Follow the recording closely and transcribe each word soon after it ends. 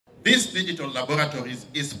These digital laboratories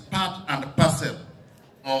is part and parcel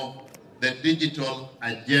of the digital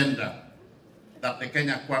agenda that the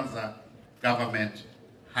Kenya Kwanza government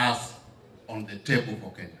has on the table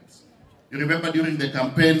for Kenyans. You remember during the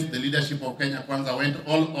campaigns, the leadership of Kenya Kwanza went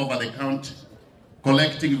all over the country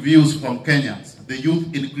collecting views from Kenyans, the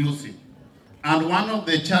youth inclusive. And one of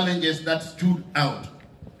the challenges that stood out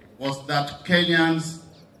was that Kenyans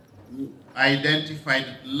identified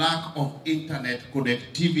lack of internet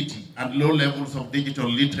connectivity and low levels of digital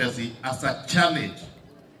literacy as a challenge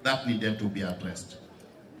that needed to be addressed.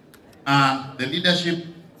 And the leadership,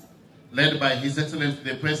 led by His Excellency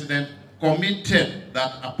the President, committed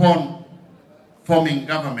that upon forming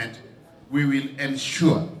government, we will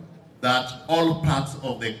ensure that all parts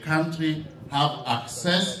of the country have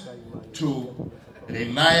access to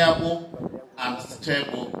reliable and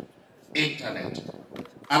stable internet.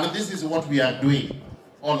 And this is what we are doing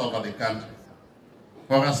all over the country.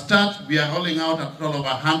 For a start, we are rolling out a total of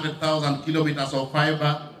 100,000 kilometers of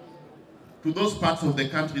fiber to those parts of the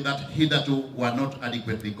country that hitherto were not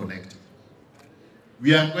adequately connected.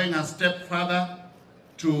 We are going a step further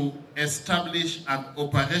to establish and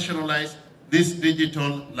operationalize these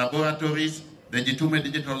digital laboratories, the Jitume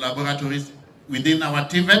digital laboratories, within our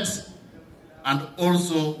TVETs and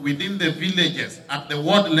also within the villages at the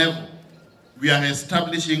ward level. We are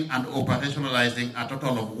establishing and operationalizing a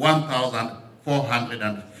total of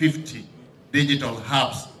 1,450 digital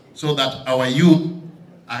hubs so that our youth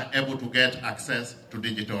are able to get access to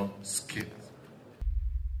digital skills.